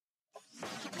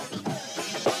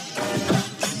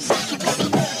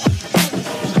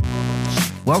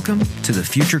Welcome to the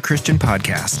Future Christian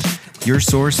Podcast, your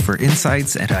source for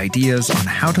insights and ideas on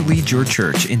how to lead your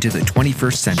church into the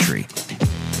 21st century.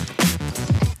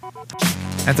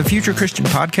 At the Future Christian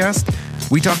Podcast,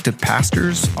 we talk to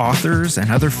pastors, authors, and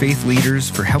other faith leaders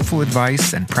for helpful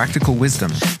advice and practical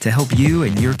wisdom to help you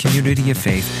and your community of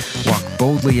faith walk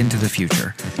boldly into the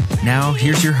future. Now,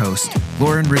 here's your host,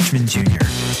 Lauren Richmond Jr.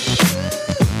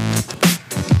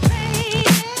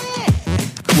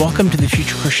 Welcome to the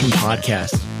Future Christian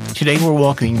Podcast. Today we're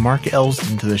welcoming Mark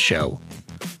Elsdon to the show.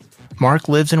 Mark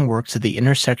lives and works at the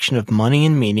intersection of money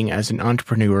and meaning as an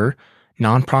entrepreneur,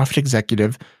 nonprofit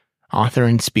executive, author,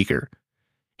 and speaker.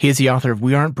 He is the author of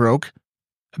We Aren't Broke,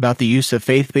 about the use of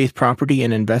faith-based property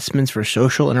and investments for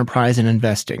social enterprise and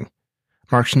investing.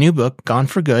 Mark's new book, Gone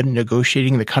for Good,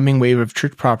 Negotiating the Coming Wave of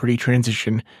Church Property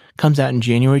Transition, comes out in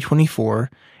January 24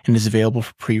 and is available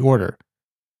for pre-order.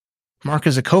 Mark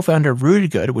is a co-founder of Rooted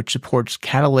Good, which supports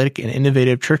catalytic and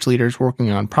innovative church leaders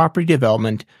working on property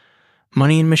development,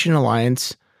 Money and Mission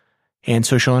Alliance, and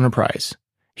social enterprise.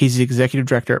 He's the executive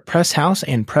director at Press House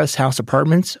and Press House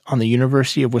Apartments on the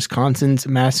University of Wisconsin's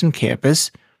Madison campus.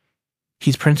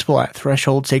 He's principal at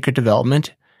Threshold Sacred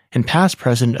Development and past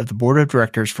president of the board of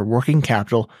directors for Working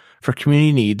Capital for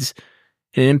Community Needs,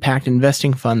 an impact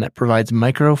investing fund that provides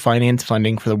microfinance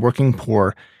funding for the working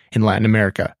poor in Latin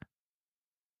America.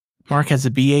 Mark has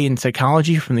a BA in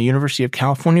psychology from the University of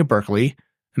California, Berkeley,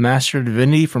 a Master of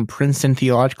Divinity from Princeton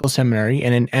Theological Seminary,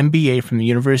 and an MBA from the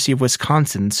University of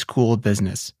Wisconsin School of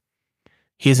Business.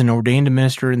 He is an ordained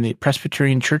minister in the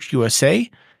Presbyterian Church USA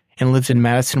and lives in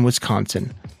Madison,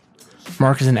 Wisconsin.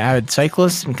 Mark is an avid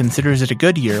cyclist and considers it a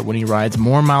good year when he rides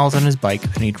more miles on his bike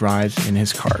than he drives in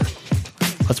his car.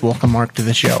 Let's welcome Mark to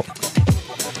the show.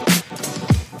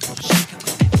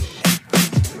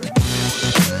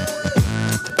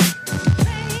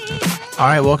 All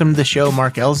right, welcome to the show,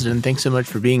 Mark Elsdon. Thanks so much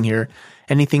for being here.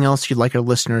 Anything else you'd like our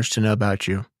listeners to know about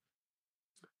you?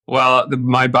 Well,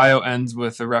 my bio ends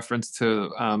with a reference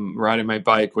to riding my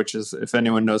bike, which is, if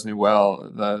anyone knows me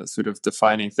well, the sort of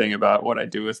defining thing about what I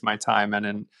do with my time.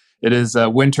 And it is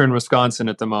winter in Wisconsin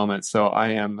at the moment, so I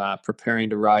am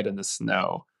preparing to ride in the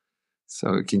snow.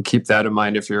 So you can keep that in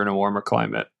mind if you're in a warmer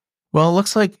climate. Well, it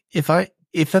looks like if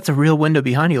that's a real window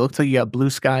behind you, it looks like you got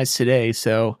blue skies today.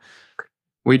 So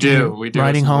we do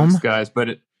riding home, blue skies, but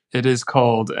it is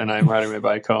cold, and I'm riding my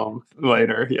bike home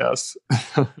later. Yes.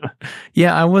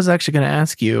 Yeah, I was actually going to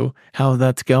ask you how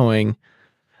that's going,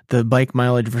 the bike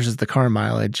mileage versus the car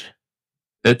mileage.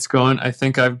 It's going. I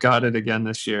think I've got it again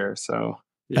this year. So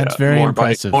yeah, that's very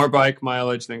impressive. More bike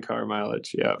mileage than car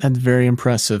mileage. Yeah, that's very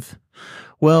impressive.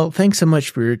 Well, thanks so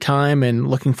much for your time, and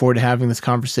looking forward to having this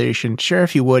conversation. Share,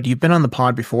 if you would. You've been on the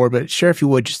pod before, but share, if you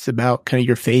would, just about kind of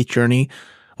your faith journey,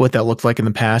 what that looked like in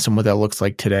the past and what that looks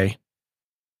like today.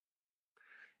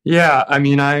 Yeah, I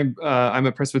mean, I'm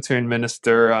a Presbyterian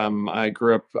minister. I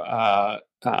grew up.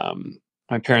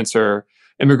 My parents are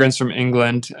immigrants from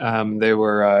England. They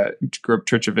were grew up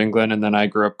Church of England, and then I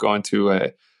grew up going to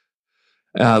a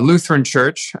Lutheran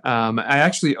church. I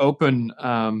actually open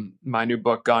my new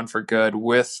book, Gone for Good,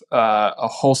 with a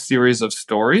whole series of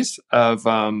stories of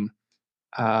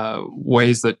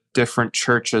ways that different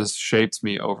churches shaped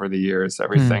me over the years.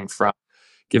 Everything from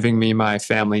giving me my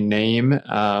family name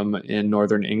in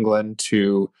Northern England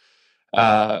to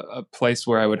a place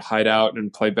where I would hide out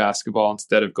and play basketball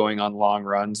instead of going on long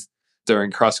runs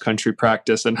during cross-country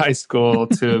practice in high school,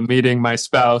 to meeting my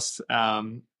spouse,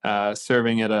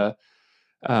 serving at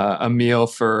a meal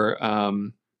for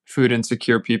food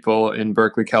insecure people in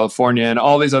Berkeley, California, and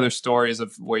all these other stories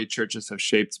of way churches have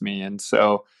shaped me. And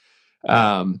so,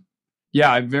 I'm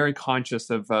very conscious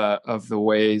of the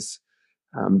ways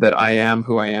that I am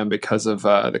who I am because of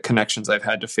the connections I've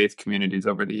had to faith communities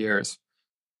over the years.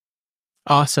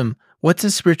 Awesome. What's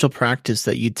a spiritual practice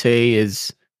that you'd say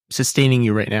is sustaining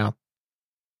you right now?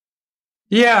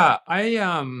 Yeah,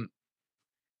 in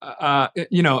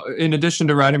addition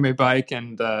to riding my bike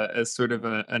and as sort of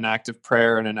an act of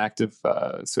prayer and an act of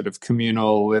sort of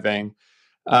communal living,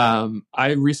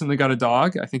 I recently got a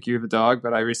dog. I think you have a dog,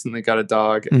 but I recently got a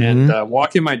dog, and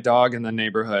walking my dog in the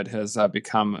neighborhood has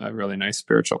become a really nice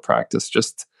spiritual practice.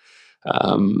 Just,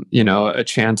 a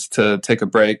chance to take a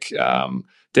break.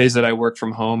 Days that I work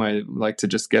from home, I like to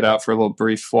just get out for a little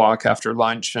brief walk after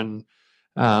lunch and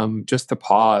just to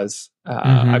pause.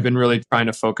 I've been really trying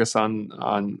to focus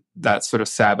on that sort of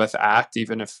Sabbath act,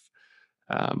 even if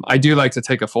I do like to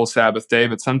take a full Sabbath day,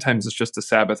 but sometimes it's just a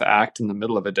Sabbath act in the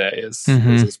middle of a day is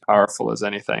as powerful as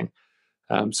anything.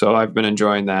 So I've been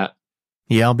enjoying that.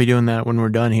 Yeah, I'll be doing that when we're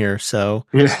done here. So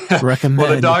yeah. recommend.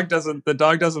 Well, the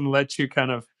dog doesn't let you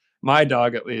kind of my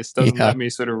dog at least doesn't Yeah. let me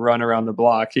sort of run around the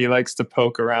block. He likes to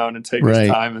poke around and take his Right.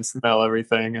 time and smell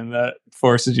everything, and that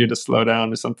forces you to slow down.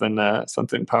 There's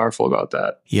something powerful about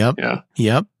that. Yep. Yeah.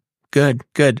 Yep.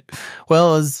 Good.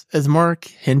 Well, as Mark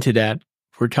hinted at,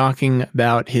 we're talking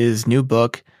about his new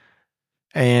book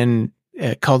and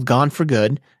called Gone for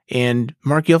Good. And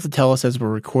Mark, you have to tell us as we're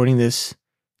recording this,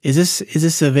 is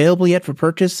this available yet for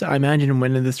purchase? I imagine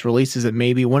when this releases it,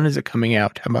 maybe. When is it coming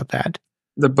out? How about that?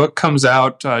 The book comes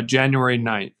out January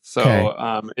 9th. So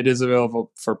Okay. It is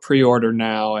available for pre-order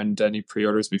now, and any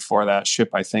pre-orders before that ship,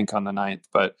 I think, on the 9th.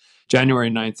 But January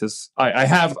 9th is, I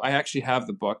actually have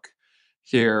the book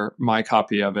here, my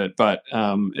copy of it, but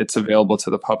it's available to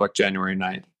the public January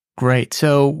 9th. Great.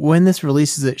 So when this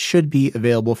releases, it should be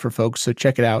available for folks. So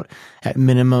check it out at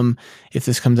minimum if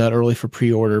this comes out early for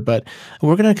pre-order. But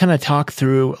we're going to kind of talk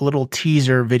through a little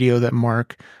teaser video that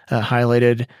Mark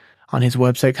highlighted on his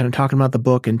website, kind of talking about the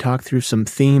book and talk through some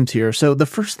themes here. So the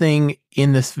first thing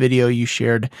in this video you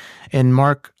shared, and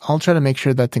Mark, I'll try to make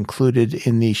sure that's included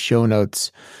in the show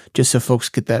notes just so folks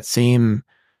get that same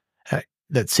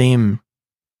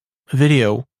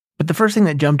video. But the first thing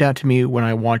that jumped out to me when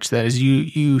I watched that is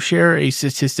you share a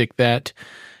statistic that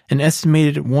an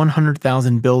estimated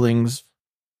 100,000 buildings,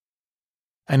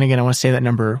 and again, I want to say that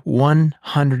number,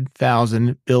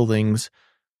 100,000 buildings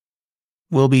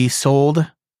will be sold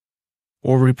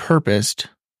or repurposed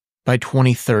by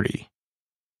 2030.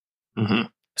 Mm-hmm.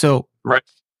 So right.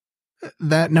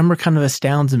 That number kind of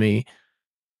astounds me.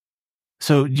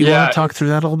 So do you want to talk through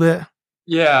that a little bit?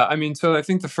 Yeah, I mean, so I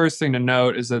think the first thing to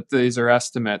note is that these are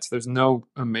estimates. There's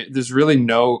really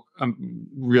no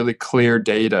really clear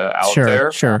data out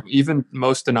there. Sure. Even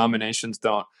most denominations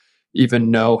don't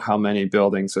even know how many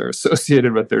buildings are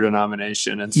associated with their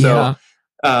denomination. And so,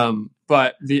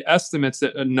 but the estimates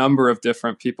that a number of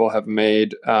different people have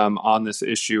made on this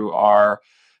issue are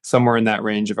somewhere in that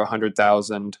range of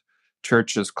 100,000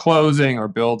 churches closing or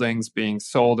buildings being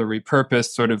sold or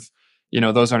repurposed, sort of.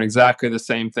 Those aren't exactly the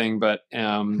same thing, but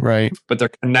but they're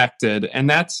connected, and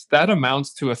that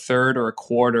amounts to a third or a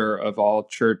quarter of all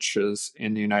churches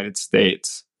in the United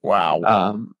States.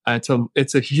 Wow,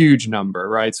 it's a huge number,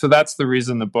 right? So that's the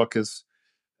reason the book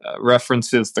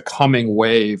references the coming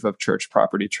wave of church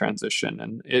property transition,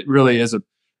 and it really is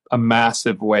a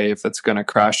massive wave that's going to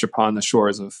crash upon the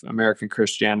shores of American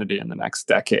Christianity in the next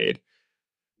decade.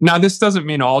 Now, this doesn't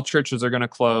mean all churches are going to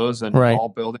close and all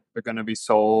buildings are going to be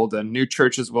sold, and new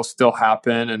churches will still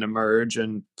happen and emerge,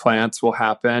 and plants will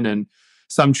happen, and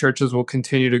some churches will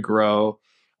continue to grow.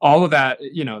 All of that,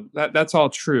 that's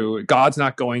all true. God's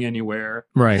not going anywhere.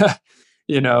 Right.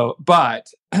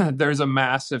 But there's a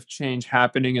massive change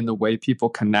happening in the way people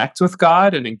connect with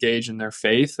God and engage in their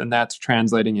faith, and that's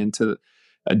translating into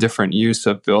a different use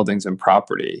of buildings and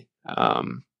property.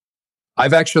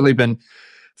 I've actually been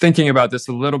thinking about this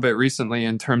a little bit recently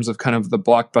in terms of kind of the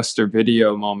Blockbuster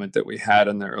video moment that we had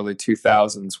in the early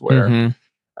 2000s where,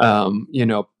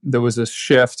 there was a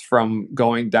shift from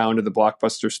going down to the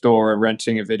Blockbuster store and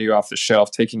renting a video off the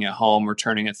shelf, taking it home,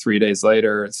 returning it 3 days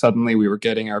later. And suddenly we were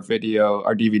getting our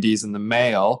DVDs in the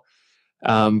mail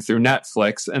through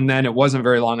Netflix. And then it wasn't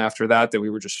very long after that we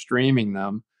were just streaming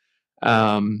them.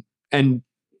 And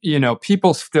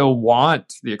people still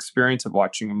want the experience of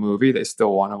watching a movie. They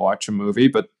still want to watch a movie,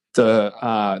 but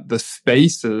the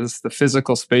spaces, the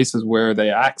physical spaces where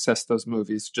they access those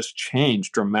movies just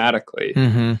change dramatically.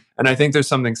 Mm-hmm. And I think there's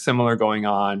something similar going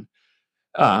on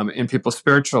in people's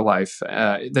spiritual life.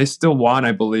 They still want,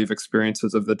 I believe,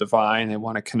 experiences of the divine. They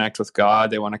want to connect with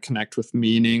God. They want to connect with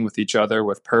meaning, with each other,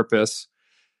 with purpose.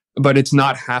 But it's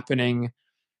not happening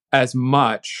as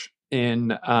much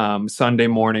in Sunday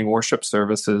morning worship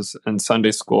services and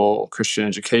Sunday school Christian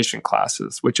education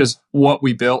classes, which is what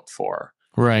we built for.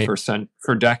 Right.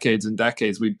 For decades and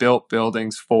decades, we built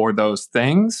buildings for those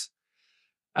things.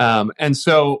 And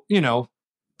so,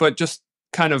 but just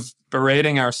kind of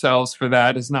berating ourselves for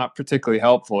that is not particularly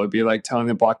helpful. It'd be like telling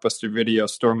the Blockbuster video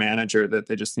store manager that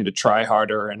they just need to try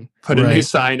harder and put a new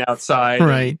sign outside.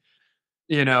 Right.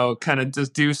 And, kind of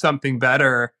just do something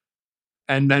better.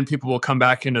 And then people will come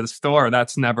back into the store.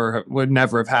 Would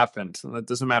never have happened. So it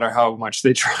doesn't matter how much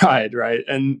they tried, right?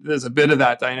 And there's a bit of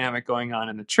that dynamic going on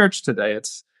in the church today.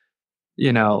 It's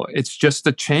just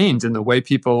a change in the way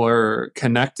people are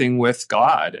connecting with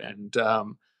God. And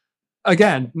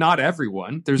again, not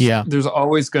everyone. There's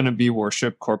always going to be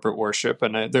worship, corporate worship,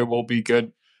 and there will be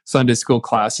good Sunday school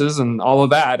classes and all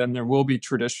of that. And there will be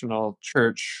traditional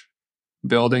church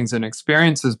buildings and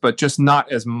experiences, but just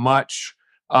not as much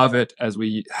of it as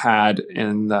we had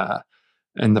in the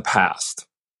past.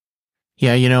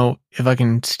 Yeah, if I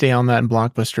can stay on that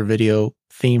Blockbuster video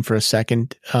theme for a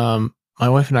second. My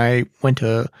wife and I went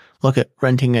to look at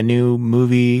renting a new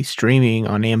movie streaming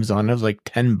on Amazon. It was like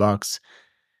 $10.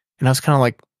 And I was kind of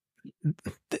like,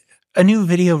 a new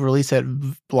video release at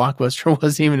Blockbuster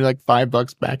wasn't even like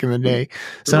 $5 back in the day.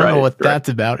 So I don't know what that's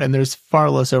about. And there's far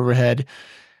less overhead.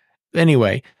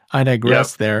 Anyway, I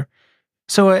digress there.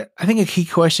 So I think a key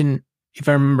question, if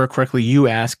I remember correctly, you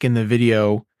ask in the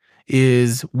video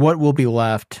is what will be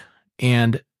left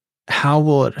and how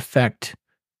will it affect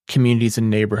communities and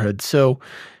neighborhoods? So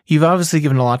you've obviously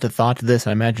given a lot of thought to this.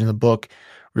 I imagine the book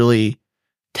really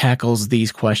tackles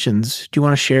these questions. Do you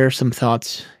want to share some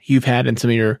thoughts you've had and some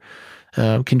of your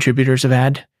contributors have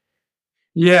had?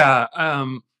 Yeah.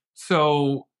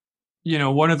 So,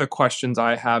 one of the questions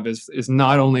I have is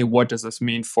not only what does this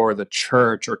mean for the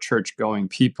church or church-going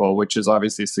people, which is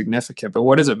obviously significant, but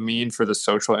what does it mean for the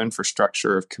social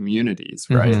infrastructure of communities,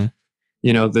 right?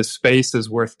 The spaces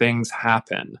where things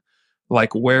happen.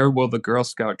 Like, where will the Girl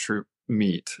Scout troop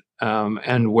meet?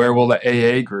 And where will the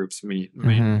AA groups meet? I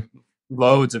mean,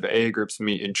 loads of AA groups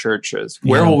meet in churches.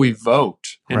 Where will we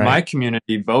vote? In my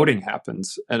community, voting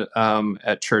happens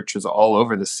at churches all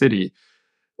over the city.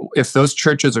 If those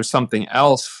churches are something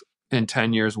else in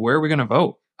 10 years, where are we going to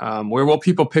vote? Where will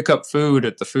people pick up food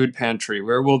at the food pantry?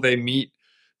 Where will they meet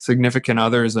significant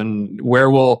others? And where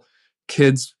will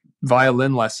kids'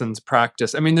 violin lessons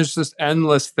practice? I mean, there's just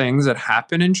endless things that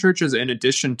happen in churches in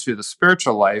addition to the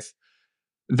spiritual life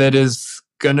that is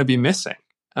going to be missing.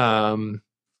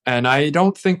 And I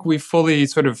don't think we fully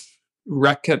sort of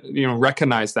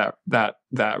recognize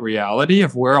that reality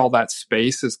of where all that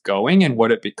space is going and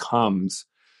what it becomes.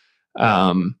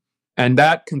 And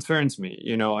that concerns me,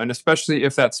 and especially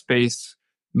if that space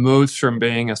moves from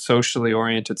being a socially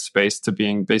oriented space to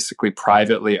being basically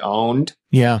privately owned,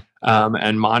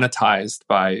 and monetized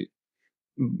by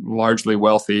largely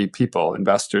wealthy people,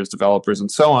 investors, developers,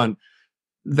 and so on.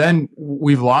 Then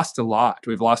we've lost a lot.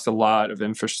 We've lost a lot of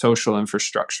social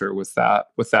infrastructure with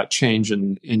that change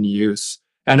in use.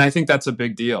 And I think that's a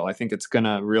big deal. I think it's going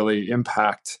to really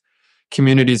impact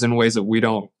communities in ways that we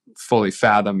don't fully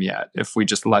fathom yet if we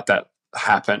just let that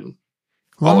happen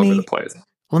all over the place.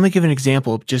 Let me give an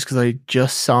example, just because I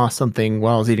just saw something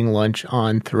while I was eating lunch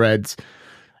on Threads.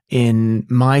 In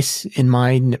my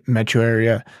metro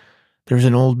area, there's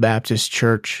an old Baptist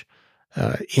church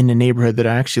in a neighborhood that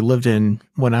I actually lived in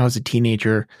when I was a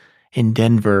teenager in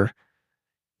Denver.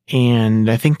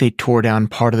 And I think they tore down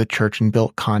part of the church and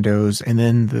built condos. And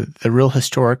then the real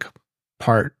historic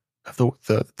part of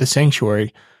the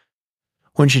sanctuary,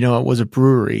 once you know, it was a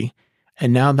brewery.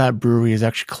 And now that brewery is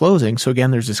actually closing. So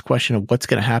again, there's this question of what's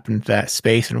going to happen to that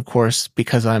space. And of course,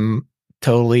 because I'm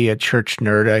totally a church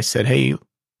nerd, I said, hey,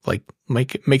 like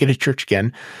make it a church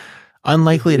again.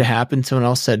 Unlikely to happen. Someone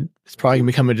else said it's probably going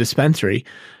to become a dispensary.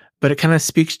 But it kind of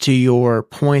speaks to your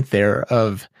point there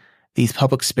of these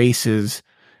public spaces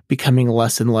becoming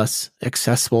less and less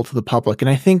accessible to the public. And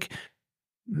I think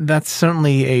that's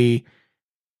certainly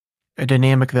a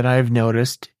dynamic that I've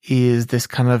noticed is this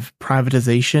kind of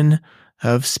privatization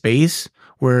of space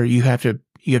where you have to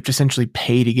essentially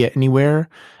pay to get anywhere.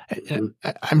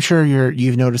 I'm sure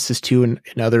you've noticed this too, and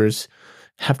others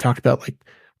have talked about, like,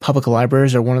 public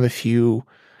libraries are one of the few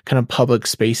kind of public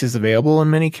spaces available in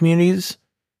many communities,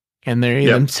 and they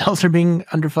themselves are being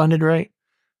underfunded, right?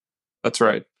 That's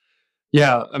right.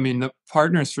 Yeah, I mean, the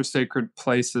Partners for Sacred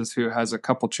Places, who has a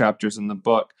couple chapters in the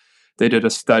book, they did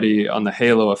a study on the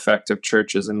halo effect of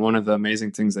churches. And one of the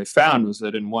amazing things they found was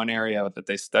that in one area that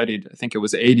they studied, I think it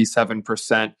was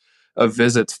 87% of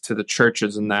visits to the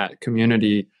churches in that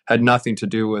community had nothing to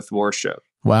do with worship.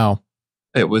 Wow.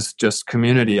 It was just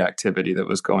community activity that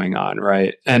was going on,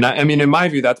 right? And I mean, in my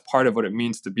view, that's part of what it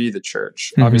means to be the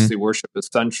church. Mm-hmm. Obviously, worship is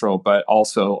central, but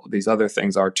also these other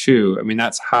things are too. I mean,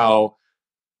 that's how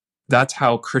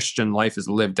Christian life is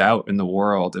lived out in the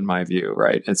world, in my view,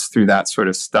 right? It's through that sort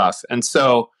of stuff. And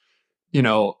so,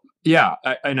 the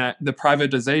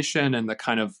privatization and the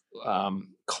kind of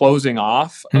closing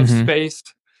off of space.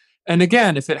 And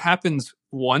again, if it happens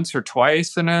once or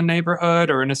twice in a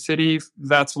neighborhood or in a city,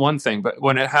 that's one thing. But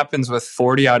when it happens with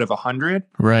 40 out of 100,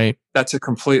 right, that's a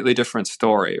completely different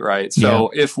story, right? So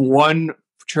if one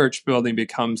church building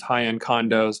becomes high-end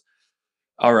condos,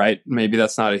 all right, maybe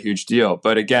that's not a huge deal.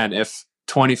 But again, if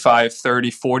 25,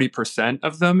 30, 40%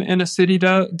 of them in a city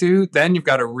do, then you've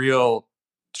got a real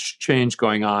change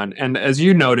going on. And as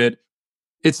you noted,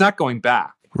 it's not going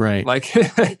back. Right.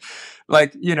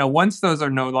 Once those are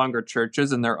no longer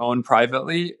churches and they're owned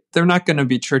privately, they're not going to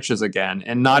be churches again,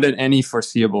 and not in any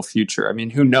foreseeable future. I mean,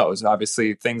 who knows?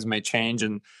 Obviously, things may change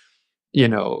and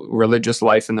religious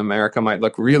life in America might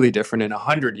look really different in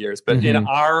 100 years. But in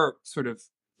our sort of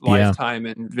lifetime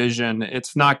and vision,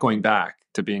 it's not going back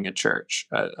to being a church.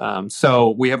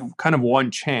 So we have kind of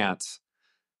one chance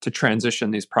to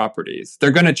transition these properties.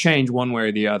 They're going to change one way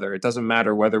or the other. It doesn't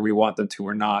matter whether we want them to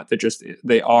or not.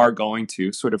 They are going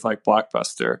to, sort of like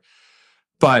Blockbuster.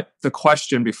 But the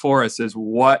question before us is,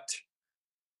 what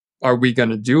are we going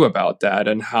to do about that?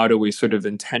 And how do we sort of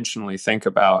intentionally think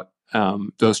about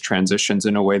those transitions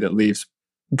in a way that leaves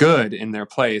good in their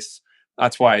place?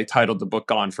 That's why I titled the book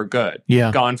Gone for Good.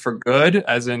 Yeah. Gone for good,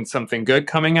 as in something good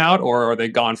coming out, or are they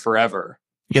gone forever?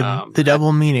 Yeah, the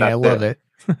double meaning. I love it.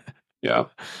 Yeah.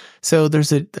 So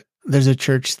there's a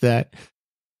church that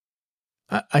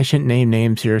I shouldn't name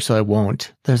names here, so I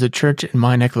won't. There's a church in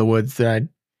my neck of the woods that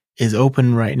is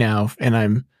open right now,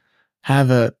 and have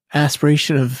a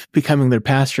aspiration of becoming their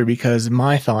pastor, because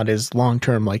my thought is long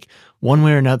term, like one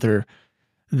way or another,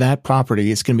 that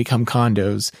property is going to become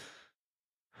condos.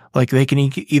 Like they can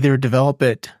either develop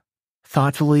it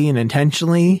thoughtfully and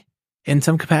intentionally in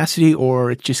some capacity,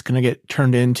 or it's just going to get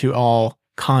turned into all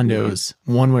condos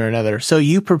one way or another. So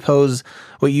you propose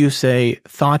what you say,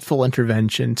 thoughtful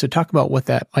intervention. So talk about what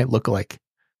that might look like.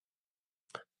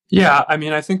 Yeah, I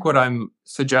mean, I think what I'm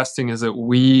suggesting is that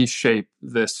we shape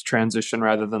this transition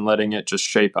rather than letting it just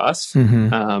shape us.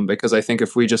 Because I think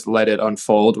if we just let it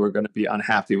unfold, we're going to be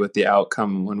unhappy with the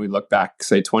outcome when we look back,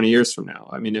 say, 20 years from now.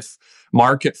 I mean, if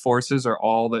market forces are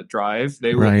all that drive,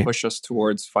 they will push us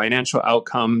towards financial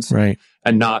outcomes and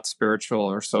not spiritual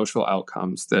or social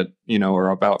outcomes that, are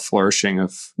about flourishing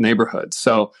of neighborhoods.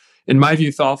 So in my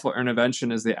view, thoughtful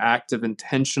intervention is the act of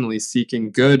intentionally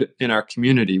seeking good in our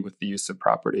community with the use of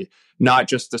property, not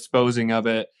just disposing of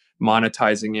it,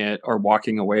 monetizing it, or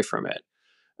walking away from it,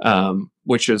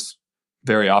 which is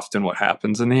very often what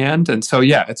happens in the end. And so,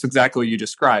 yeah, it's exactly what you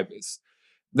described. Is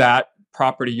that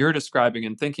property you're describing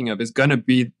and thinking of it's going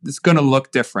to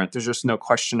look different. There's just no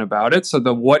question about it. So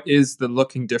what is the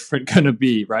looking different going to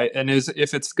be, right? And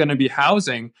if it's going to be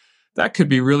housing, that could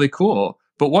be really cool.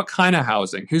 But what kind of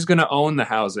housing? Who's going to own the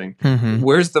housing?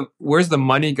 Where's the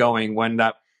money going when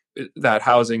that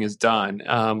housing is done?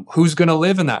 Who's going to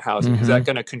live in that housing? Is that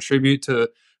going to contribute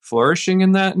to flourishing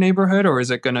in that neighborhood, or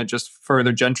is it going to just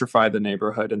further gentrify the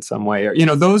neighborhood in some way?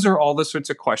 Or, those are all the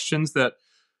sorts of questions that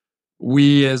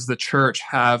we as the church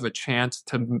have a chance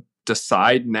to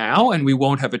decide now, and we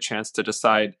won't have a chance to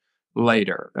decide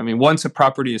later. I mean, once a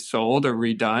property is sold or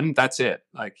redone, that's it.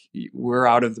 Like we're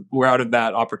out of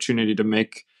that opportunity to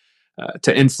make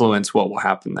to influence what will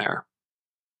happen there.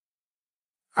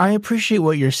 I appreciate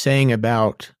what you're saying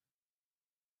about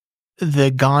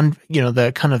the gone,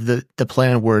 the kind of the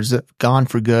play on words, gone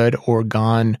for good or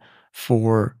gone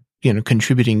for,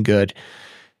 contributing good.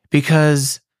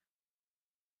 Because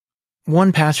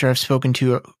one pastor I've spoken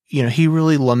to, he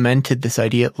really lamented this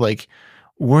idea, like,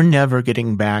 we're never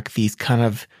getting back these kind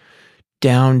of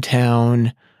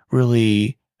downtown,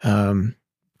 really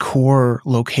core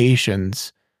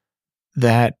locations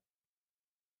that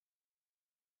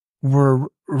were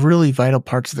really vital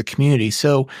parts of the community.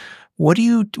 So what do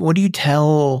you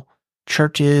tell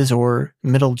churches or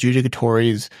middle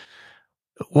judicatories?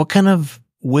 What kind of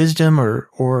wisdom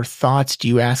or thoughts do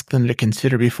you ask them to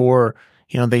consider before,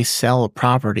 they sell a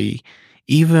property,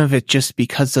 even if it's just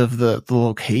because of the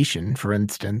location, for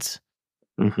instance?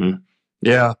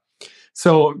 Yeah.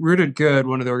 So Rooted Good,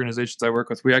 one of the organizations I work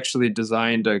with, we actually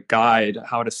designed a guide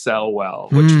how to sell well,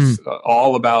 which is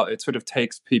all about, it sort of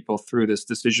takes people through this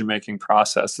decision-making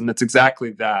process. And it's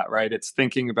exactly that, right? It's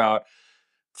thinking about,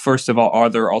 first of all, are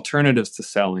there alternatives to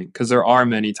selling? Because there are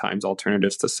many times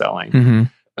alternatives to selling.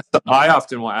 I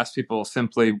often will ask people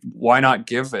simply, why not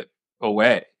give it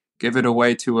away? Give it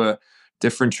away to a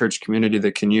different church community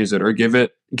that can use it, or give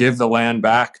the land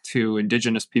back to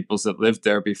indigenous peoples that lived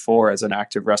there before as an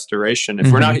act of restoration.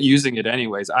 If we're not using it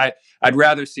anyways, I'd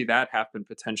rather see that happen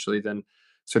potentially than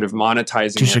sort of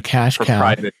monetizing just it a cash for cow.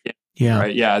 private. Yeah.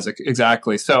 Right. Yeah.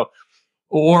 Exactly. So,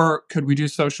 or could we do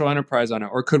social enterprise on it?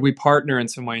 Or could we partner in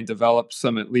some way and develop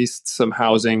at least some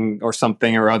housing or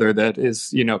something or other that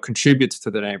is, contributes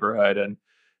to the neighborhood? And,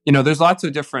 there's lots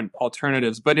of different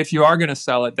alternatives. But if you are going to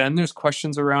sell it, then there's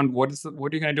questions around what are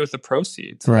you going to do with the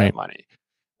proceeds of that money?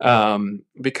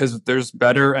 Because there's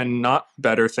better and not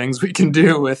better things we can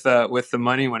do with the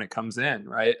money when it comes in,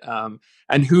 right?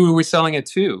 And who are we selling it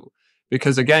to?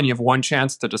 Because again, you have one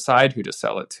chance to decide who to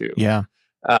sell it to. Yeah.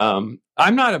 I'm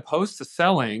not opposed to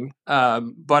selling,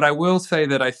 but I will say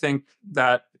that I think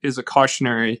that is a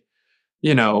cautionary,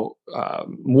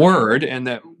 word, and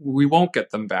that we won't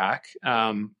get them back.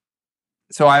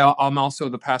 So I'm also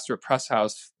the pastor at Press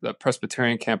House, the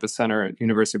Presbyterian Campus Center at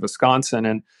University of Wisconsin.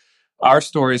 And our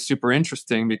story is super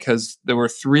interesting because there were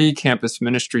 3 campus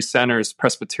ministry centers,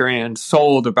 Presbyterian,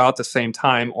 sold about the same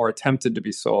time or attempted to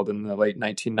be sold in the late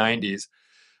 1990s.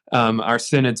 Our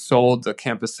synod sold the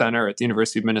campus center at the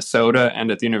University of Minnesota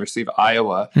and at the University of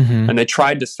Iowa, and they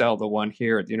tried to sell the one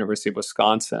here at the University of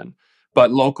Wisconsin.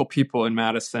 But local people in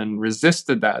Madison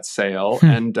resisted that sale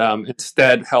and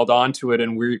instead held on to it,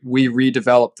 and we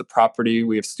redeveloped the property.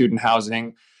 We have student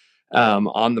housing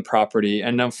on the property.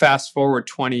 And now fast forward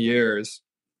 20 years,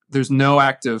 there's no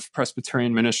active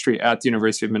Presbyterian ministry at the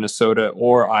University of Minnesota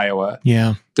or Iowa.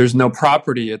 Yeah. There's no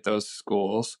property at those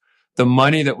schools. The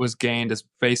money that was gained is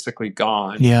basically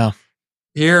gone. Yeah.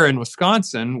 Here in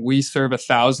Wisconsin, we serve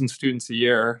 1,000 students a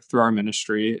year through our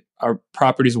ministry. Our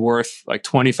property's worth like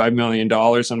 $25 million,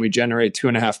 and we generate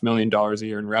 $2.5 million a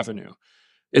year in revenue.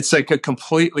 It's like a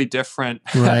completely different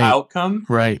outcome.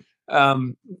 Right.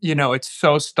 It's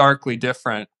so starkly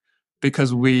different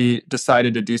because we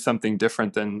decided to do something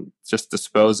different than just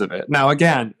dispose of it. Now,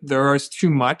 again, there is too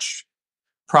much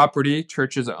property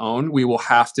churches own. We will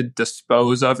have to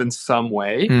dispose of in some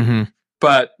way,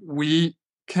 but we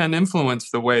can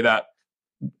influence the way that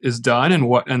is done and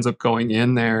what ends up going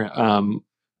in there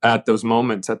at those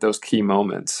moments, at those key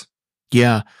moments.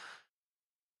 Yeah.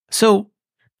 So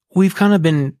we've kind of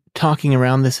been talking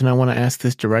around this, and I want to ask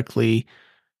this directly.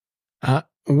 How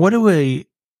about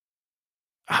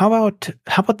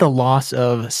the loss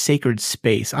of sacred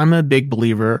space? I'm a big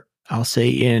believer, I'll say,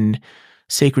 in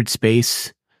sacred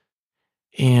space.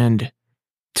 And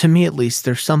to me, at least,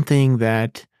 there's something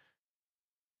that,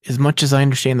 as much as I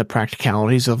understand the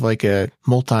practicalities of like a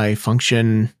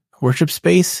multi-function worship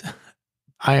space,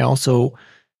 I also,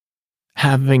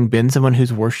 having been someone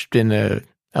who's worshiped in a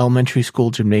elementary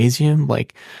school gymnasium,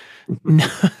 like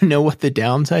know what the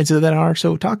downsides of that are.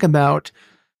 So talk about,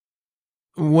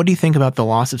 what do you think about the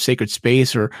loss of sacred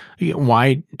space, or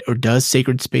why, or does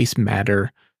sacred space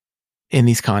matter in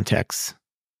these contexts?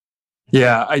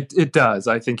 Yeah, it does.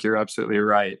 I think you're absolutely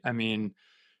right. I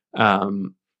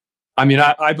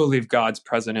believe God's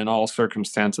present in all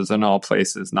circumstances, in all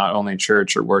places, not only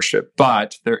church or worship,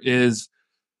 but there is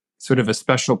sort of a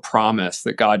special promise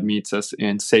that God meets us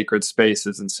in sacred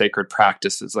spaces and sacred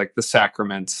practices, like the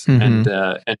sacraments and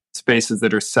spaces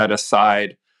that are set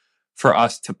aside for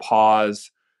us to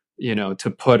pause,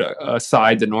 to put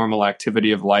aside the normal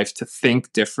activity of life, to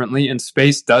think differently. And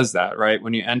space does that, right?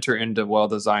 When you enter into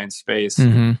well-designed space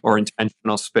or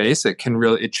intentional space,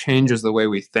 it changes the way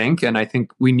we think. And I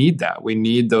think we need that. We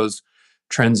need those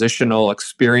transitional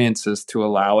experiences to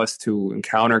allow us to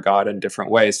encounter God in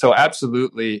different ways. So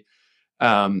absolutely,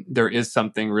 there is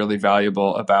something really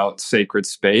valuable about sacred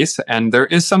space. And there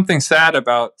is something sad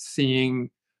about seeing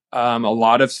a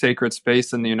lot of sacred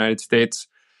space in the United States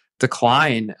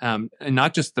decline, and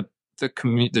not just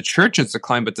the church's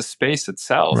decline, but the space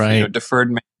itself. Right.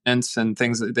 Deferred maintenance and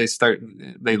things that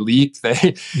they leak,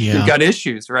 they've got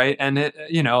issues, right? And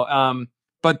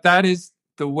but that is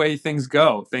the way things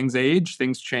go. Things age,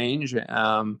 things change,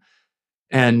 I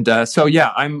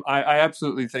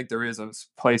absolutely think there is a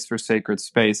place for sacred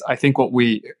space. I think what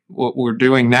we're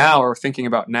doing now, or thinking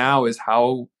about now, is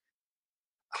how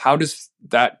does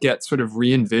that get sort of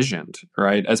re-envisioned,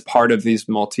 right, as part of these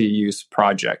multi-use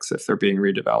projects if they're being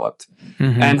redeveloped?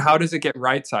 And how does it get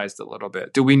right-sized a little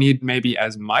bit? Do we need maybe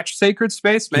as much sacred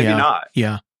space? Maybe not.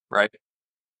 Yeah. Right.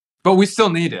 But we still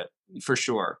need it, for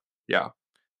sure. Yeah.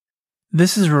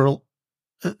 This is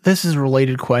a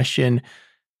related question.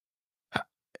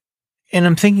 And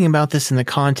I'm thinking about this in the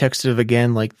context of,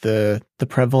 again, like the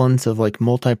prevalence of like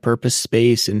multi-purpose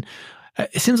space. And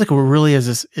it seems like we're really, as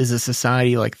a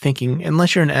society, like thinking,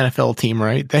 unless you're an NFL team,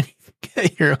 right, then you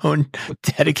get your own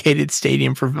dedicated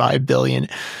stadium for $5 billion.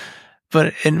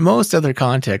 But in most other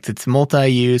contexts, it's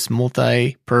multi-use,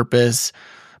 multi-purpose,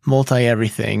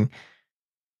 multi-everything.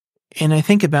 And I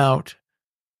think about,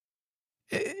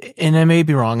 and I may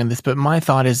be wrong in this, but my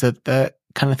thought is that that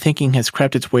kind of thinking has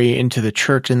crept its way into the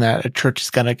church, and that a church has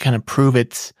got to kind of prove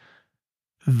its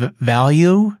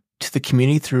value to the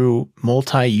community through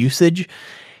multi-usage.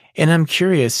 And I'm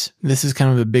curious, this is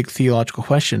kind of a big theological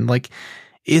question, like,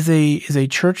 is a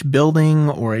church building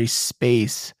or a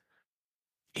space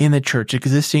in the church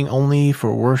existing only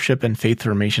for worship and faith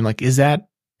formation? Like, is that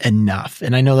enough?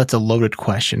 And I know that's a loaded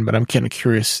question, but I'm kind of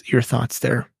curious your thoughts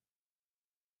there.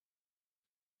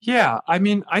 Yeah,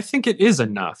 I think it is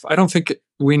enough. I don't think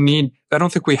we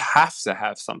have to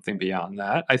have something beyond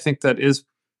that. I think that is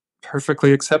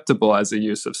perfectly acceptable as a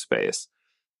use of space.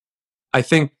 I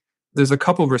think there's a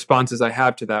couple of responses I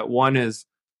have to that. One is,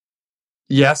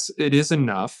 yes, it is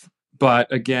enough, but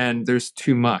again, there's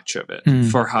too much of it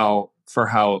for how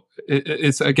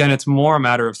it's more a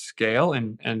matter of scale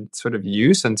and sort of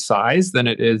use and size than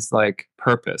it is like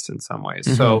purpose in some ways.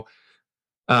 Mm-hmm. So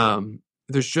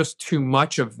there's just too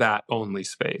much of that only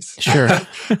space. Sure.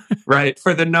 Right,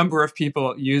 for the number of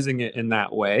people using it in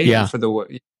that way. Yeah.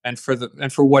 And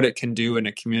for what it can do in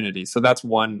a community. So that's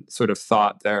one sort of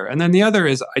thought there. And then the other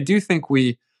is, I do think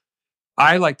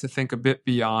I like to think a bit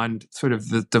beyond sort of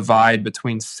the divide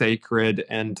between sacred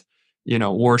and,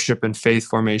 worship and faith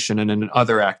formation and in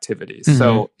other activities. Mm-hmm.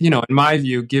 So, in my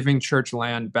view, giving church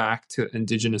land back to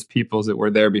indigenous peoples that were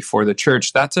there before the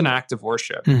church, that's an act of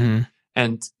worship. Mm-hmm.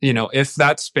 And, if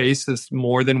that space is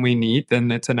more than we need,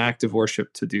 then it's an act of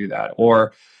worship to do that.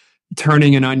 Or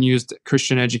turning an unused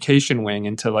Christian education wing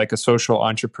into like a social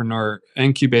entrepreneur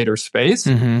incubator space.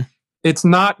 Mm-hmm. It's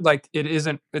not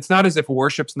as if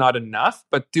worship's not enough,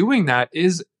 but doing that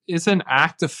is an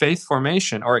act of faith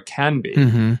formation, or it can be.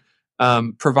 Mm-hmm.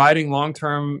 Providing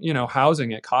long-term,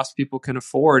 housing at cost people can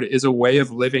afford is a way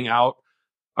of living out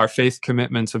our faith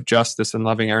commitments of justice and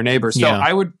loving our neighbors. So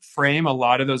I would frame a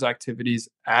lot of those activities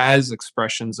as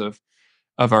expressions of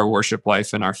our worship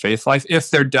life and our faith life,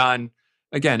 if they're done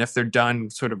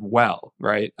sort of well,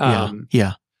 right?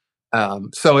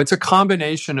 So it's a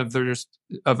combination of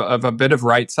of a bit of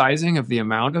right sizing of the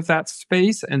amount of that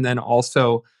space, and then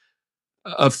also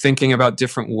of thinking about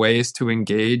different ways to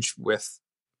engage with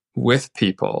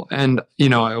people. And,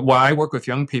 I work with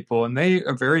young people, and they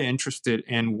are very interested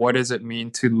in what does it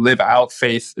mean to live out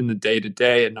faith in the day to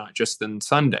day and not just in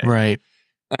Sunday. Right.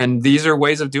 And these are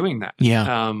ways of doing that.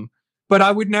 Yeah. But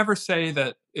I would never say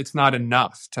that it's not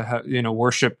enough to have,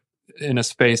 worship in a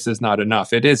space is not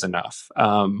enough. It is enough.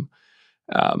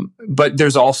 But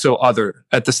there's also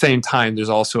at the same time, there's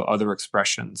also other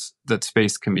expressions that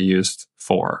space can be used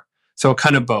for. So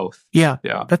kind of both. Yeah.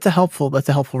 Yeah. That's a helpful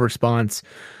response.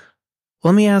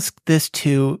 Let me ask this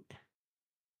too,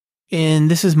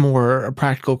 and this is more a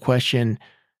practical question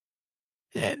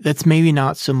that's maybe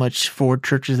not so much for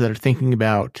churches that are thinking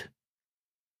about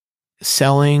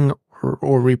selling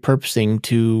or repurposing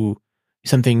to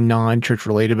something non-church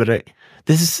related, but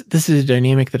this is a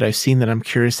dynamic that I've seen that I'm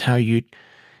curious how you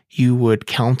would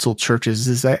counsel churches.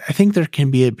 Is I think there can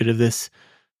be a bit of this,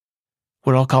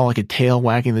 what I'll call like a tail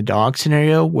wagging the dog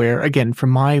scenario, where again,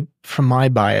 from my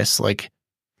bias, like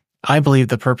I believe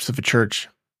the purpose of a church,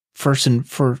 first and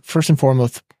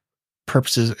foremost,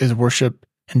 purpose is worship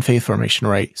and faith formation,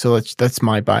 right? So that's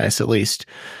my bias, at least.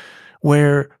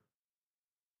 Where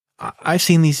I've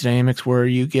seen these dynamics where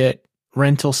you get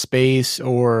rental space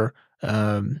or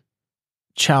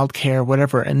childcare,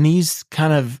 whatever, and these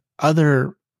kind of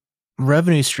other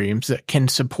revenue streams that can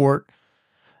support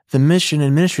the mission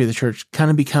and ministry of the church kind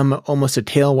of become almost a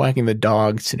tail wagging the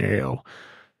dog scenario,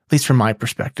 at least from my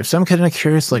perspective. So I'm kind of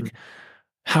curious, like,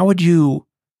 how would you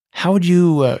I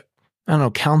don't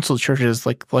know, counsel churches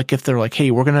like if they're like,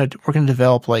 hey, we're gonna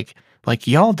develop like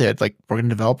y'all did, like we're gonna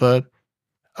develop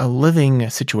a living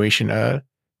situation,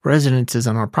 residences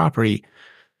on our property.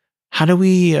 How do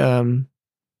we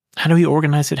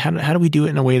organize it? How do we do it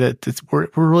in a way that we're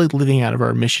really living out of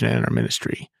our mission and our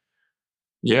ministry?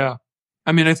 Yeah.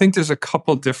 I mean, I think there's a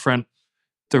couple different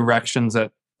directions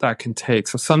that can take.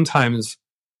 So sometimes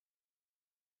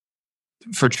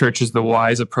for churches, the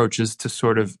wise approach is to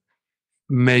sort of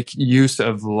make use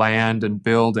of land and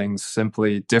buildings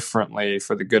simply differently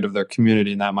for the good of their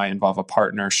community. And that might involve a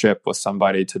partnership with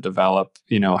somebody to develop,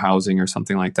 housing or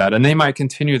something like that. And they might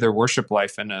continue their worship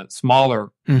life in a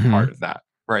smaller part of that,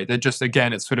 right? That just,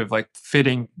 again, it's sort of like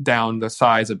fitting down the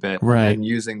size a bit, right, and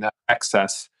using that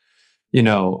excess,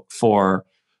 for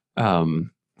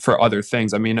other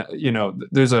things. I mean,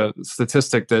 there's a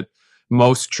statistic that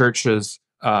most churches,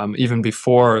 even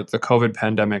before the COVID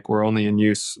pandemic, were only in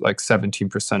use like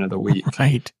 17% of the week.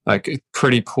 Right. Like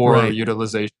pretty poor Right.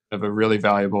 utilization of a really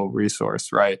valuable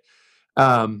resource, right?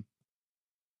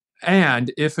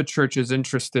 And if a church is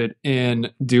interested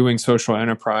in doing social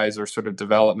enterprise or sort of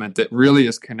development that really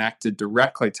is connected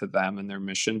directly to them and their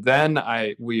mission, then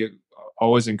we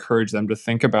always encourage them to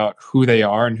think about who they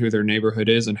are and who their neighborhood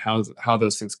is and how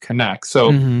those things connect.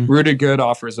 So Rooted Good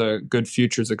offers a Good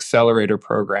Futures Accelerator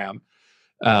program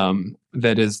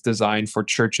that is designed for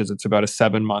churches. It's about a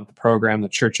 7-month program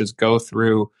that churches go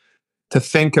through to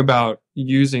think about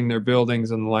using their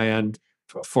buildings and land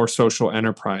for social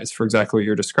enterprise, for exactly what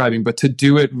you're describing, but to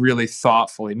do it really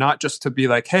thoughtfully, not just to be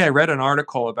like, hey, I read an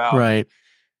article about Right.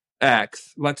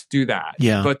 X, let's do that.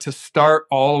 Yeah. But to start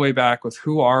all the way back with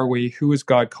who are we? Who has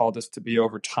God called us to be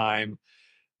over time?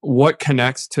 What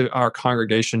connects to our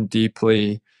congregation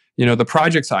deeply? The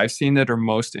projects I've seen that are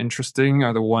most interesting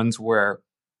are the ones where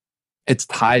it's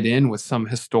tied in with some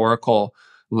historical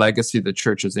legacy the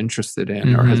church is interested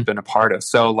in or has been a part of.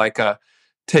 So like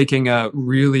taking a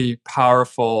really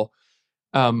powerful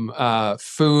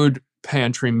food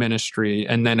pantry ministry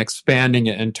and then expanding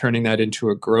it and turning that into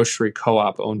a grocery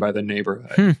co-op owned by the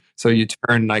neighborhood. So you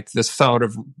turn like this sort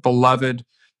of beloved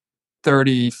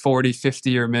 30, 40,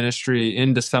 50-year ministry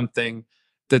into something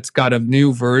that's got a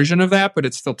new version of that, but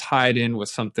it's still tied in with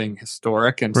something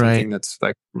historic and something that's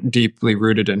like deeply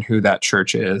rooted in who that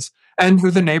church is and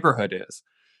who the neighborhood is.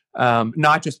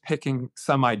 Not just picking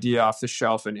some idea off the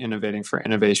shelf and innovating for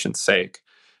innovation's sake,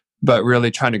 but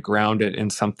really trying to ground it in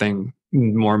something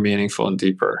more meaningful and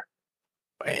deeper.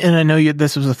 And I know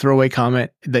this was a throwaway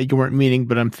comment that you weren't meaning,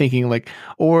 but I'm thinking like,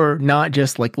 or not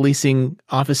just like leasing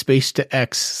office space to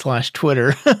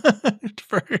X/Twitter.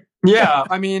 Yeah,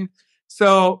 I mean,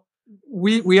 so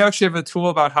we actually have a tool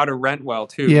about how to rent well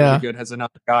too. Really Good has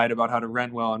another guide about how to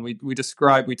rent well, and we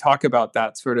talk about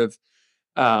that sort of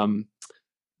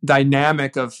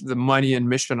dynamic of the money and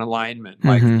mission alignment,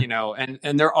 like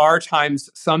and there are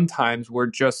sometimes we're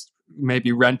just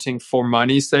maybe renting for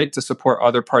money's sake to support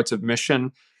other parts of mission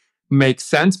makes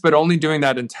sense, but only doing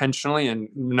that intentionally and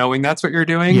knowing that's what you're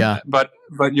doing. But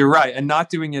you're right, and not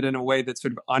doing it in a way that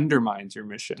sort of undermines your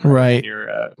mission, right?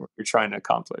 What you're trying to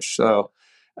accomplish. So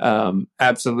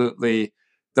absolutely,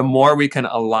 the more we can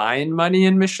align money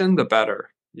and mission, the better.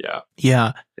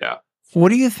 Yeah. What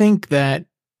do you think that?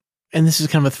 And this is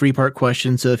kind of a 3-part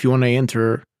question, so if you want to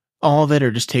answer all of it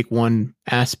or just take one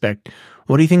aspect,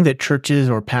 what do you think that churches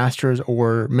or pastors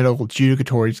or middle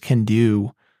judicatories can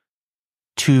do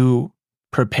to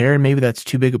prepare? Maybe that's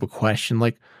too big of a question.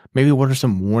 Like, maybe what are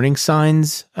some warning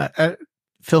signs?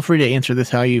 Feel free to answer this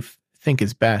how you think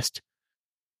is best.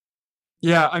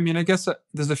 Yeah, I mean, I guess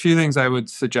there's a few things I would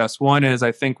suggest. One is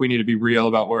I think we need to be real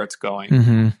about where it's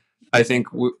going. I think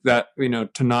that,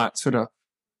 to not sort of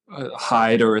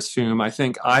hide or assume. I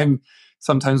think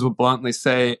sometimes will bluntly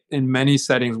say in many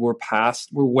settings we're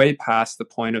way past the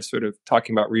point of sort of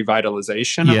talking about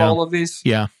revitalization of all of these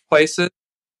places.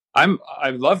 I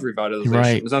love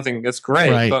revitalization. There's nothing that's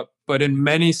great, but in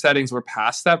many settings we're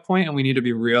past that point, and we need to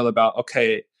be real about,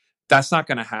 okay, that's not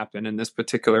going to happen in this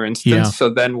particular instance. So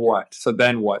then what? So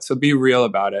be real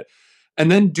about it.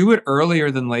 And then do it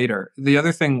earlier than later. The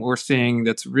other thing we're seeing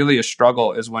that's really a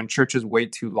struggle is when churches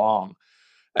wait too long.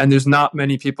 And there's not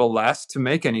many people left to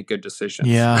make any good decisions.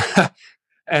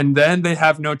 And then they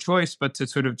have no choice but to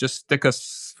sort of just stick a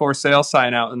for sale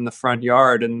sign out in the front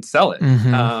yard and sell it.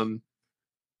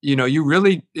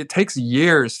 It takes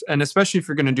years, and especially if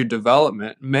you're going to do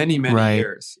development, many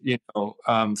years,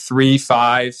 3,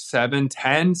 5, 7,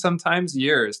 10, sometimes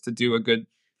years to do a good,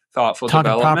 thoughtful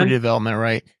development. Property development,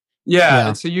 right? Yeah.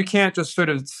 And so you can't just sort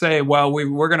of say, well,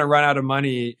 we're going to run out of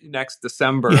money next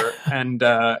December and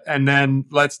then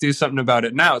let's do something about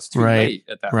it now. It's too late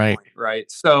at that point.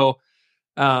 Right. So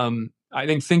I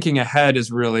think thinking ahead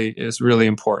is really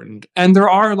important. And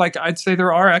I'd say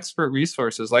there are expert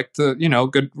resources like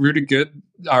Rooted Good.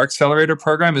 Our accelerator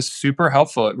program is super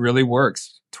helpful. It really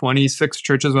works. 26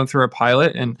 churches went through a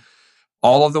pilot, and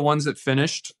all of the ones that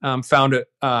finished found it,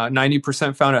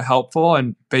 90% found it helpful,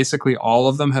 and basically all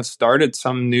of them have started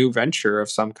some new venture of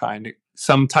some kind,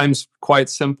 sometimes quite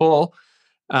simple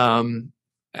and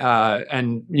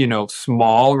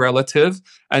small relative,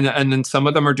 and then some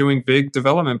of them are doing big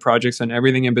development projects and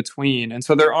everything in between. And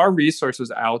so there are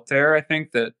resources out there, I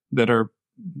think, that are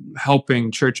helping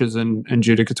churches and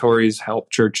judicatories help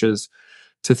churches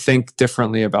to think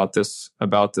differently about this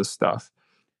stuff.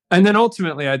 And then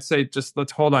ultimately, I'd say just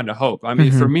let's hold on to hope. I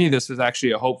mean, for me, this is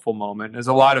actually a hopeful moment. There's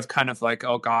a lot of kind of like,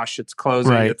 oh gosh, it's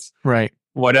closing. It's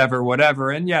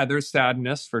whatever. And yeah, there's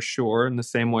sadness for sure, in the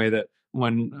same way that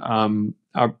when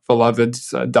our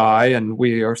beloveds die, and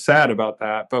we are sad about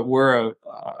that. But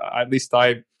at least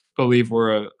I believe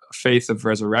we're a faith of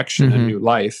resurrection and new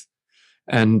life.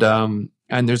 And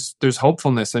there's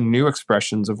hopefulness and new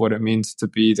expressions of what it means to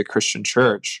be the Christian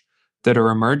church that are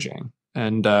emerging.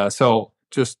 And so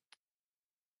just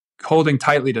holding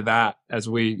tightly to that as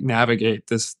we navigate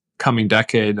this coming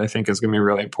decade, I think, is going to be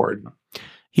really important.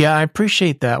 Yeah, I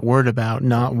appreciate that word about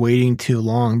not waiting too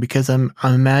long, because I'm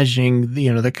imagining,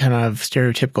 the kind of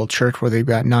stereotypical church where they've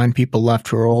got 9 people left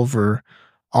who are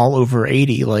all over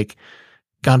 80. Like,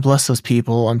 God bless those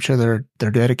people. I'm sure they're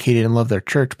dedicated and love their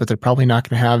church, but they're probably not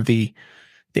going to have the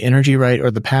energy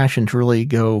or the passion to really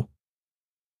go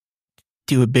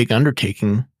do a big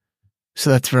undertaking.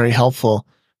 So that's very helpful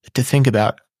to think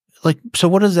about. Like, so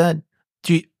what does that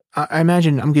do? I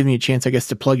imagine I'm giving you a chance, I guess,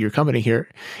 to plug your company here.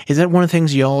 Is that one of the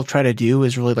things y'all try to do,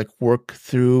 is really like work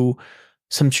through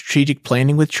some strategic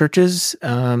planning with churches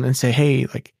and say, hey,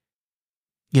 like,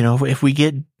 if we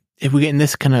get in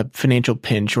this kind of financial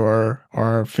pinch, or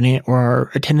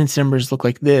our attendance numbers look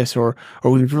like this, or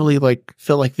we really like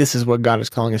feel like this is what God is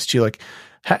calling us to, like,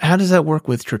 how does that work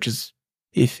with churches?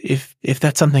 If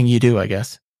that's something you do, I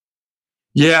guess.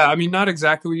 Yeah, I mean, not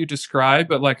exactly what you described,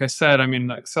 but like I said, I mean,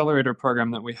 the accelerator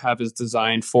program that we have is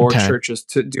designed for churches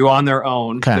to do on their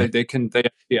own. Okay. They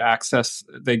get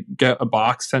a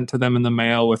box sent to them in the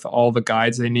mail with all the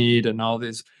guides they need and all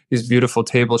these beautiful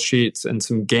table sheets and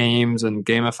some games and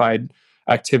gamified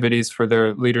activities for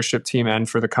their leadership team and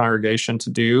for the congregation to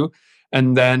do.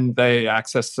 And then they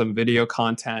access some video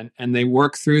content, and they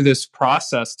work through this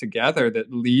process together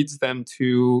that leads them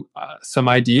to some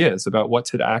ideas about what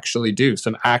to actually do,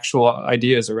 some actual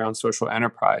ideas around social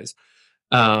enterprise.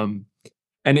 And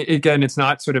again, it's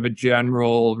not sort of a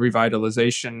general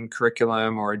revitalization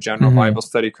curriculum or a general Bible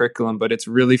study curriculum, but it's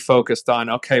really focused on,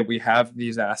 okay, we have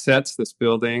these assets, this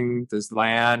building, this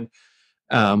land.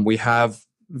 We have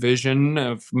vision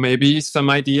of maybe some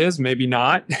ideas, maybe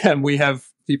not. And we have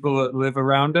people that live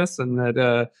around us and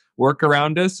that work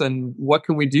around us. And what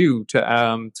can we do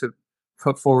to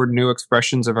put forward new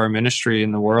expressions of our ministry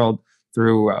in the world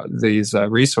through these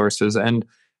resources? And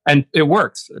it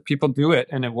works. People do it,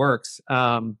 and it works.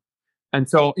 And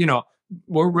so,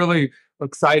 we're really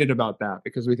excited about that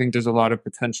because we think there's a lot of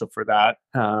potential for that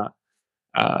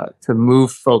to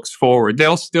move folks forward.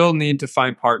 They'll still need to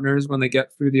find partners when they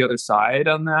get through the other side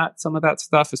on that, some of that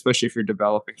stuff, especially if you're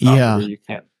developing property. Yeah. You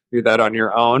can't do that on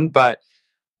your own. But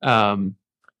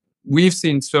we've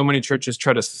seen so many churches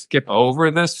try to skip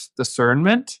over this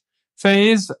discernment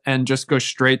phase and just go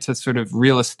straight to sort of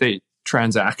real estate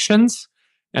transactions.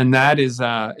 And that is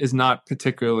not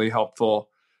particularly helpful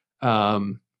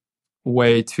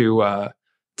way to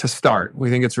start. We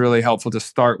think it's really helpful to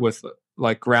start with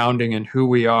like grounding in who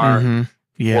we are,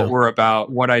 what we're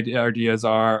about, what ideas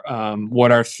are,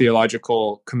 what our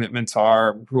theological commitments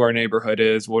are, who our neighborhood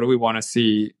is, what do we want to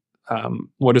see,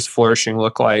 what does flourishing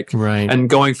look like, and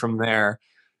going from there.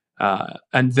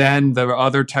 And then the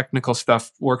other technical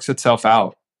stuff works itself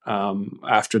out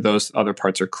after those other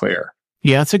parts are clear.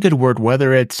 Yeah, that's a good word.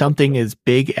 Whether it's something as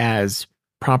big as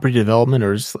property development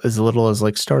or as little as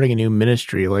like starting a new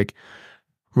ministry, like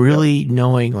really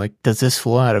knowing, like, does this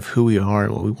flow out of who we are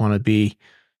and what we want to be?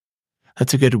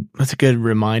 That's a good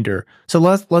reminder. So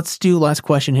let's do last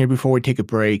question here before we take a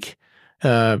break.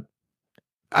 I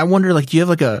wonder, like, do you have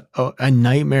like a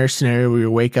nightmare scenario where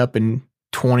you wake up in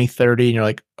 2030 and you're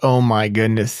like, oh my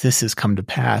goodness, this has come to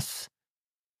pass?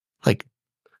 Like,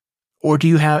 or do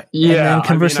you have, and then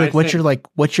conversely,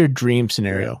 what's your dream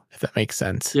scenario, if that makes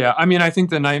sense? Yeah. I mean, I think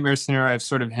the nightmare scenario I've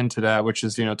sort of hinted at, which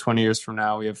is, 20 years from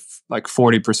now, we have like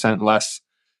 40% less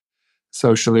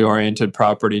socially oriented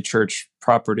property, church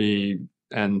property,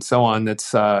 and so on.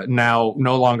 That's now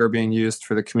no longer being used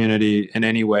for the community in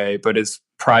any way, but is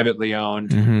privately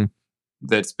owned.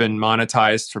 That's been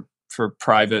monetized for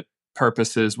private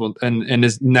purposes, and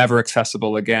is never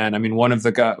accessible again. I mean, one of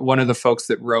the folks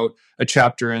that wrote a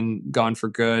chapter in Gone for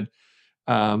Good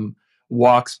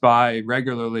walks by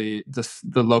regularly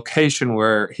the location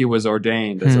where he was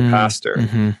ordained as a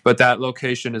pastor, but that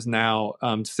location is now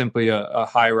simply a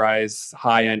high-rise,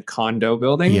 high-end condo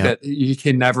building that he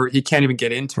can't even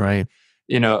get into.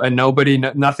 And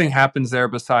nothing happens there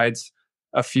besides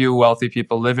a few wealthy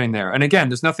people living there. And again,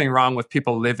 there's nothing wrong with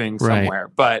people living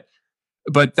somewhere, but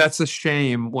that's a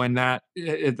shame when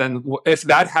if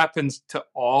that happens to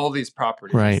all these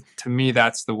properties, to me,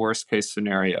 that's the worst case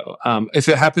scenario. If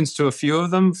it happens to a few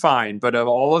of them, fine. But of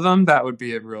all of them, that would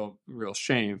be a real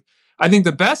shame. I think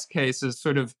the best case is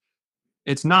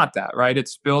it's not that, right?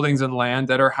 It's buildings and land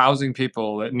that are housing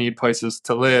people that need places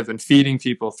to live and feeding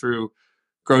people through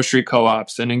grocery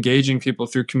co-ops and engaging people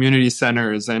through community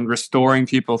centers and restoring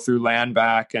people through land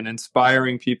back and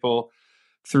inspiring people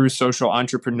through social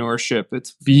entrepreneurship.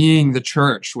 It's being the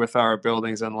church with our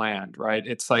buildings and land, right?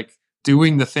 It's like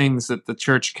doing the things that the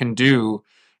church can do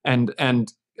and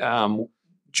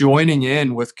joining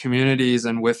in with communities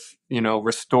and with,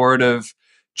 restorative,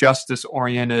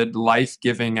 justice-oriented,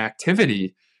 life-giving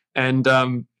activity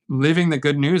and living the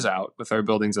good news out with our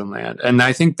buildings and land. And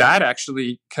I think that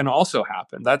actually can also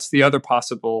happen. That's the other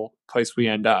possible place we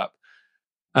end up.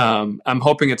 I'm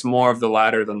hoping it's more of the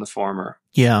latter than the former.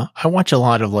 Yeah, I watch a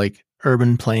lot of like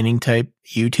urban planning type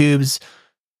YouTubes,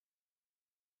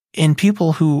 and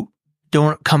people who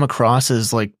don't come across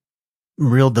as like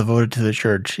real devoted to the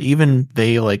church. Even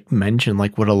they like mention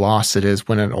like what a loss it is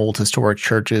when an old historic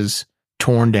church is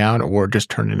torn down or just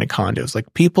turned into condos.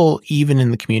 Like people even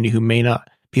in the community who may not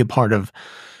be a part of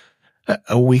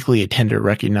a weekly attender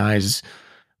recognize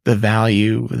the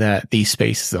value that these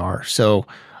spaces are. So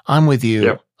I'm with you.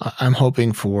 Yep. I'm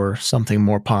hoping for something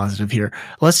more positive here.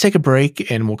 Let's take a break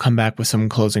and we'll come back with some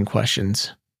closing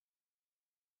questions.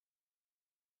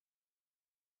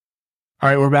 All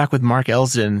right, we're back with Mark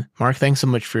Elsdon. Mark, thanks so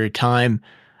much for your time.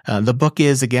 The book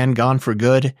is, again, Gone for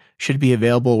Good. Should be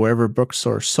available wherever books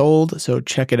are sold, so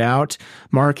check it out.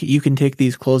 Mark, you can take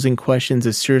these closing questions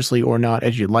as seriously or not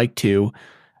as you'd like to.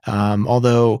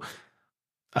 Although,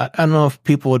 I don't know if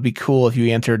people would be cool if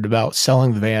you answered about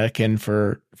selling the Vatican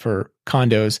for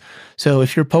condos. So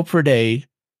if you're Pope for a day,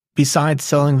 besides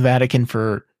selling the Vatican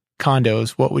for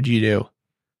condos, what would you do?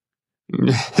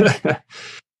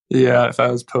 Yeah, if I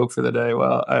was Pope for the day,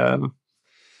 well,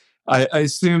 I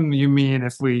assume you mean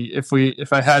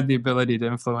if I had the ability to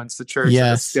influence the church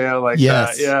at a scale like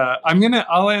that. Yeah,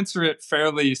 I'll answer it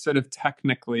fairly sort of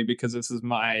technically because this is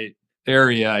my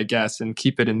area, I guess, and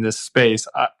keep it in this space.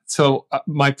 So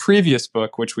my previous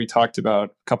book, which we talked about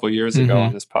a couple of years ago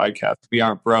on this podcast, We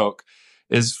Aren't Broke,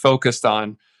 is focused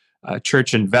on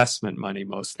church investment money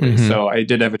mostly. So I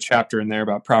did have a chapter in there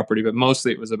about property, but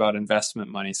mostly it was about investment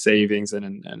money, savings,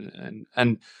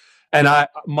 and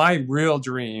my real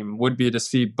dream would be to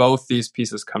see both these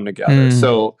pieces come together.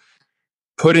 So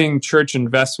putting church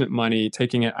investment money,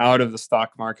 taking it out of the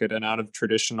stock market and out of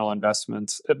traditional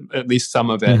investments, at least some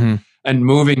of it, and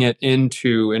moving it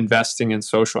into investing in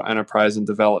social enterprise and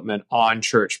development on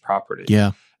church property.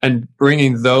 Yeah. And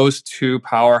bringing those two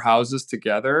powerhouses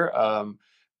together,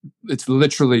 it's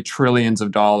literally trillions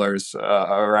of dollars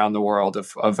around the world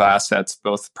of assets,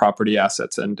 both property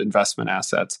assets and investment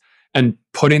assets. And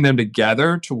putting them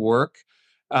together to work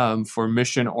for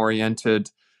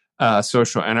mission-oriented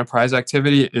social enterprise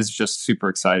activity is just super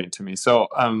exciting to me. So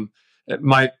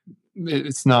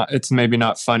it's maybe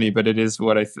not funny, but it is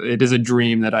it is a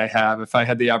dream that I have. If I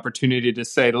had the opportunity to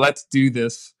say, let's do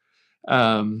this.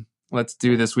 Let's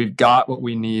do this. We've got what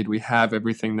we need. We have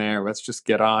everything there. Let's just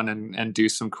get on and do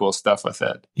some cool stuff with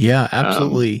it. Yeah,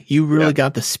 absolutely. You really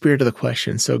got the spirit of the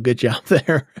question. So good job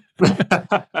there.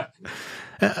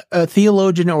 A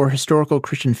theologian or historical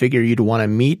Christian figure you'd want to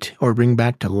meet or bring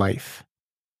back to life?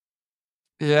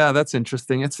 Yeah, that's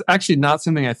interesting. It's actually not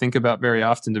something I think about very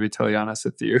often, to be totally honest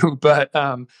with you. But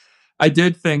I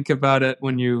did think about it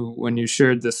when you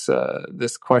shared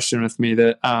this question with me.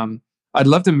 That I'd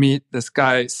love to meet this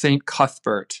guy, Saint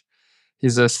Cuthbert.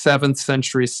 He's a 7th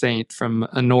century saint from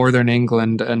northern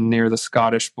England and near the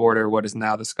Scottish border, what is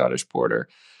now the Scottish border.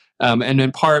 And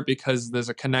in part because there's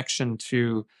a connection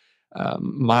to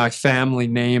my family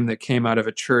name that came out of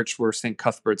a church where St.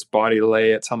 Cuthbert's body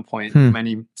lay at some point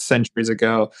many centuries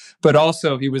ago. But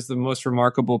also he was the most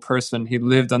remarkable person. He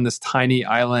lived on this tiny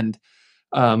island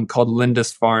called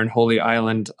Lindisfarne, Holy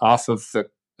Island, off of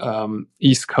the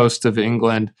east coast of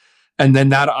England. And then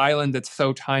that island that's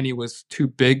so tiny was too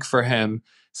big for him.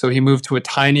 So he moved to a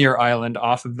tinier island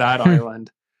off of that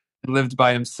island and lived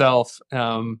by himself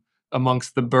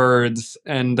amongst the birds.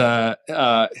 And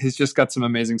he's just got some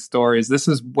amazing stories. This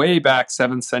is way back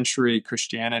 7th century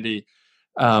Christianity,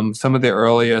 some of the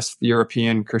earliest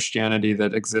European Christianity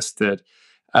that existed.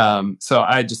 So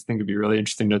I just think it'd be really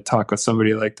interesting to talk with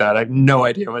somebody like that. I have no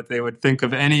idea what they would think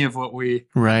of any of what we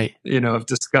have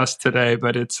discussed today,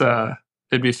 but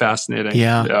it'd be fascinating.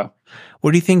 Yeah.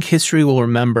 What do you think history will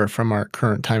remember from our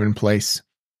current time and place?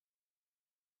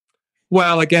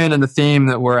 Well, again, in the theme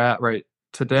that we're at right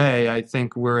today, I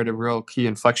think we're at a real key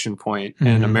inflection point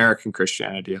in American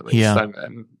Christianity, at least. Yeah.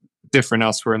 I'm different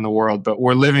elsewhere in the world, but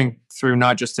we're living through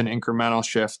not just an incremental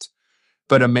shift,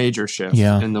 but a major shift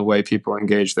in the way people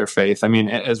engage their faith. I mean,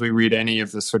 as we read any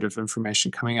of the sort of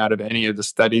information coming out of any of the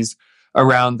studies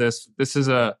around this is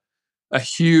a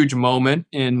huge moment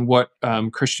in what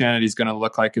Christianity is going to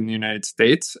look like in the United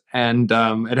States. And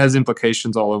it has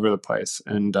implications all over the place.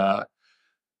 And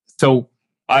so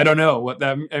I don't know what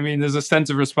that, I mean, there's a sense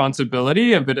of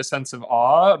responsibility, a bit of sense of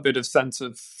awe, a bit of sense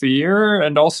of fear,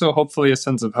 and also hopefully a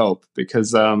sense of hope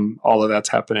because all of that's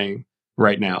happening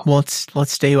right now. Well,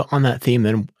 let's stay on that theme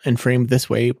then and frame it this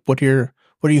way. What do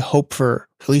you hope for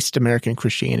at least American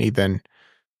Christianity then?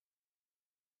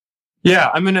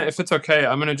 Yeah, if it's okay,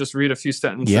 I'm gonna just read a few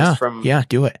sentences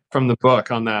do it. From the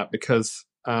book on that because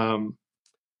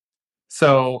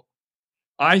so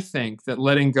I think that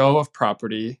letting go of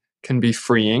property can be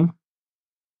freeing.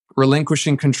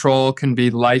 Relinquishing control can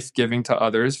be life-giving to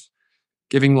others.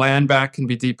 Giving land back can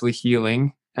be deeply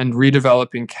healing, and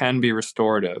redeveloping can be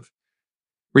restorative.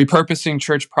 Repurposing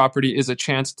church property is a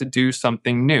chance to do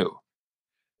something new.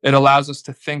 It allows us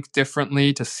to think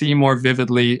differently, to see more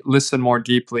vividly, listen more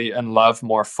deeply, and love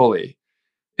more fully.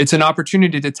 It's an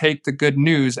opportunity to take the good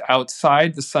news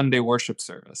outside the Sunday worship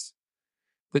service.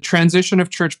 The transition of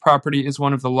church property is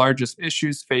one of the largest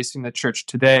issues facing the church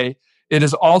today. It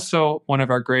is also one of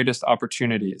our greatest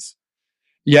opportunities.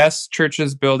 Yes,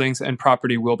 churches, buildings, and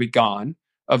property will be gone.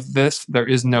 Of this, there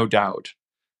is no doubt.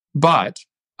 But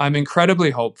I'm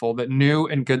incredibly hopeful that new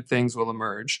and good things will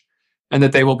emerge and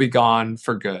that they will be gone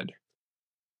for good.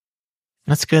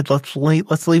 That's good. Let's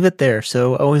leave it there.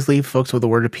 So always leave folks with a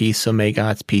word of peace. So may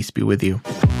God's peace be with you.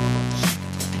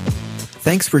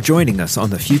 Thanks for joining us on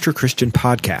the Future Christian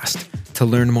Podcast. To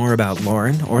learn more about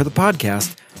Lauren or the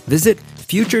podcast, visit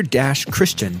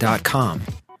future-christian.com.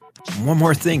 One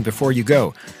more thing before you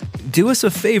go. Do us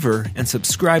a favor and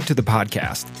subscribe to the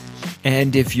podcast.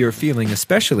 And if you're feeling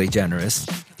especially generous,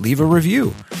 leave a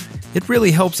review. It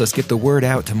really helps us get the word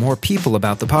out to more people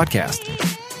about the podcast.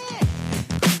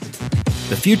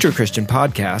 The Future Christian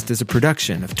Podcast is a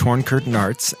production of Torn Curtain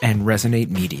Arts and Resonate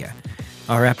Media.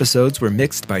 Our episodes were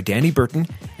mixed by Danny Burton,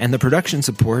 and the production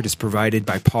support is provided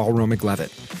by Paul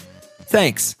Romick-Levitt.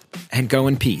 Thanks, and go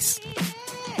in peace.